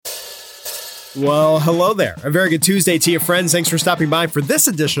Well, hello there. A very good Tuesday to you, friends. Thanks for stopping by for this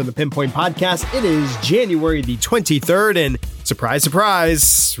edition of the Pinpoint Podcast. It is January the 23rd, and surprise,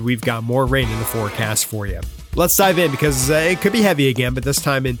 surprise, we've got more rain in the forecast for you. Let's dive in because it could be heavy again, but this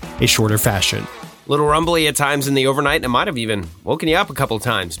time in a shorter fashion. Little rumbly at times in the overnight, and it might have even woken you up a couple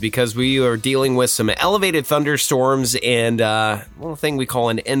times because we are dealing with some elevated thunderstorms and one thing we call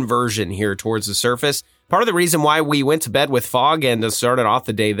an inversion here towards the surface. Part of the reason why we went to bed with fog and started off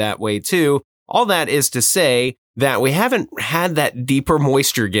the day that way too. All that is to say that we haven't had that deeper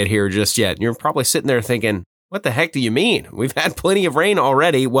moisture get here just yet. You're probably sitting there thinking, what the heck do you mean? We've had plenty of rain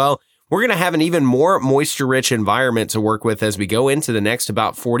already. Well, we're going to have an even more moisture-rich environment to work with as we go into the next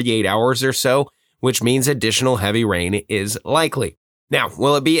about 48 hours or so, which means additional heavy rain is likely. Now,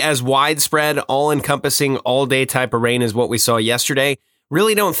 will it be as widespread, all-encompassing, all-day type of rain as what we saw yesterday?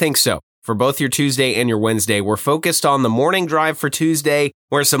 Really don't think so. For both your Tuesday and your Wednesday, we're focused on the morning drive for Tuesday,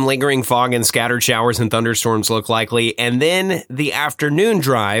 where some lingering fog and scattered showers and thunderstorms look likely, and then the afternoon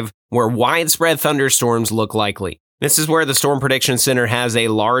drive, where widespread thunderstorms look likely. This is where the Storm Prediction Center has a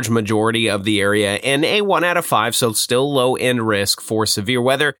large majority of the area and a 1 out of 5, so still low-end risk for severe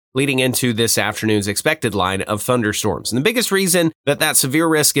weather leading into this afternoon's expected line of thunderstorms. And the biggest reason that severe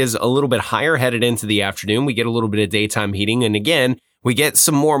risk is a little bit higher headed into the afternoon, we get a little bit of daytime heating, and again, we get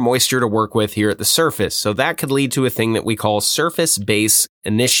some more moisture to work with here at the surface. So that could lead to a thing that we call surface base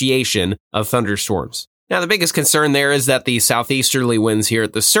initiation of thunderstorms. Now, the biggest concern there is that the southeasterly winds here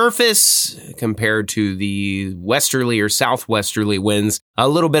at the surface, compared to the westerly or southwesterly winds a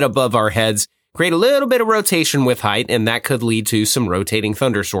little bit above our heads, create a little bit of rotation with height, and that could lead to some rotating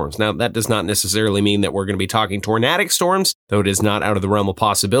thunderstorms. Now, that does not necessarily mean that we're going to be talking tornadic storms, though it is not out of the realm of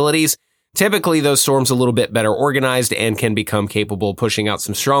possibilities. Typically, those storms are a little bit better organized and can become capable of pushing out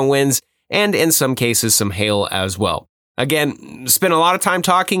some strong winds and, in some cases, some hail as well. Again, spent a lot of time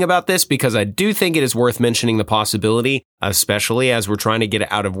talking about this because I do think it is worth mentioning the possibility, especially as we're trying to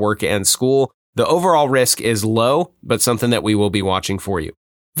get out of work and school. The overall risk is low, but something that we will be watching for you.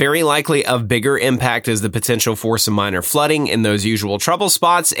 Very likely of bigger impact is the potential for some minor flooding in those usual trouble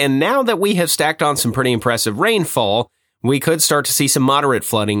spots, and now that we have stacked on some pretty impressive rainfall, we could start to see some moderate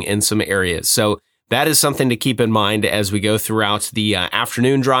flooding in some areas. So that is something to keep in mind as we go throughout the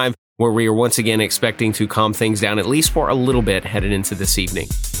afternoon drive, where we are once again expecting to calm things down at least for a little bit headed into this evening.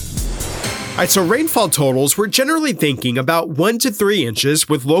 All right, so rainfall totals, we're generally thinking about 1 to 3 inches,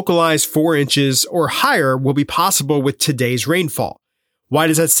 with localized 4 inches or higher will be possible with today's rainfall. Why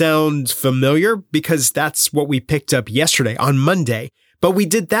does that sound familiar? Because that's what we picked up yesterday on Monday. But we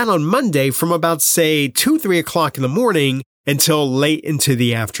did that on Monday from about, say, 3 o'clock in the morning until late into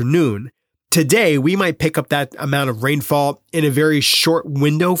the afternoon. Today, we might pick up that amount of rainfall in a very short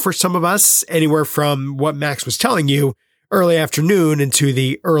window for some of us, anywhere from what Max was telling you, early afternoon into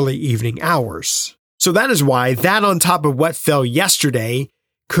the early evening hours. So that is why that on top of what fell yesterday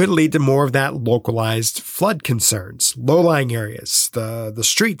could lead to more of that localized flood concerns. Low-lying areas, the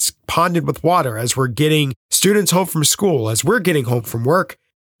streets ponded with water as we're getting students home from school, as we're getting home from work.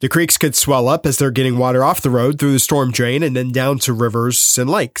 The creeks could swell up as they're getting water off the road through the storm drain and then down to rivers and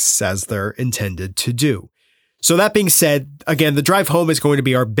lakes, as they're intended to do. So that being said, again, the drive home is going to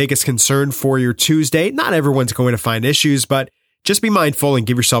be our biggest concern for your Tuesday. Not everyone's going to find issues, but just be mindful and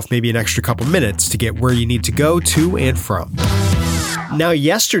give yourself maybe an extra couple minutes to get where you need to go to and from. Now,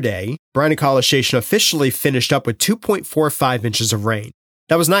 yesterday, Bryan and College Station officially finished up with 2.45 inches of rain.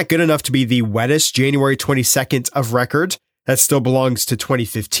 That was not good enough to be the wettest January 22nd of record. That still belongs to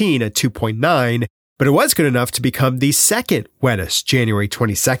 2015 at 2.9, but it was good enough to become the second wettest January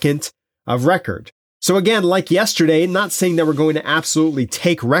 22nd of record. So again, like yesterday, not saying that we're going to absolutely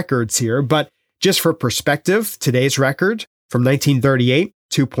take records here, but just for perspective, today's record from 1938,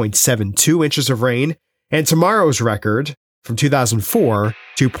 2.72 inches of rain, and tomorrow's record from 2004,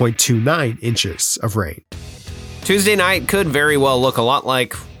 2.29 inches of rain. Tuesday night could very well look a lot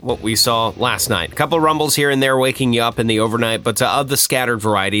like what we saw last night. A couple rumbles here and there waking you up in the overnight, but of the scattered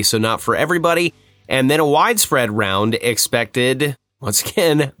variety, so not for everybody. And then a widespread round expected, once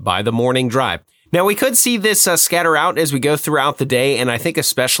again, by the morning drive. Now, we could see this scatter out as we go throughout the day, and I think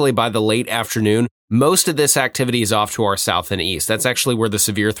especially by the late afternoon, most of this activity is off to our south and east. That's actually where the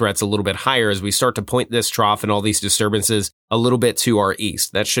severe threat's a little bit higher as we start to point this trough and all these disturbances a little bit to our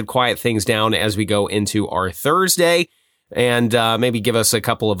east. That should quiet things down as we go into our Thursday and maybe give us a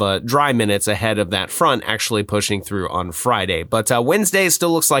couple of dry minutes ahead of that front actually pushing through on Friday. But Wednesday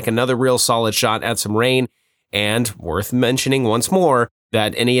still looks like another real solid shot at some rain, and worth mentioning once more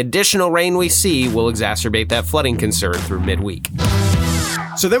that any additional rain we see will exacerbate that flooding concern through midweek.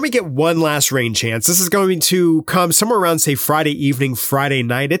 So then we get one last rain chance. This is going to come somewhere around, say, Friday evening, Friday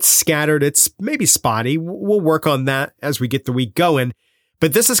night. It's scattered. It's maybe spotty. We'll work on that as we get the week going.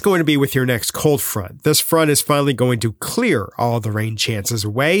 But this is going to be with your next cold front. This front is finally going to clear all the rain chances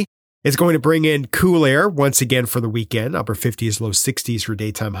away. It's going to bring in cool air once again for the weekend, upper 50s, low 60s for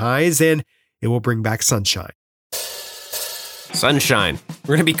daytime highs, and it will bring back sunshine. Sunshine.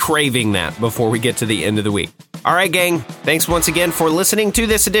 We're going to be craving that before we get to the end of the week. All right, gang. Thanks once again for listening to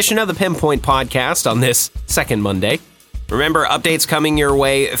this edition of the Pinpoint Podcast on this second Monday. Remember, updates coming your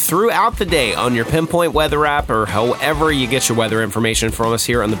way throughout the day on your Pinpoint Weather app or however you get your weather information from us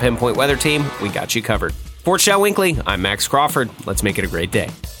here on the Pinpoint Weather team. We got you covered. For Shel Winkley, I'm Max Crawford. Let's make it a great day.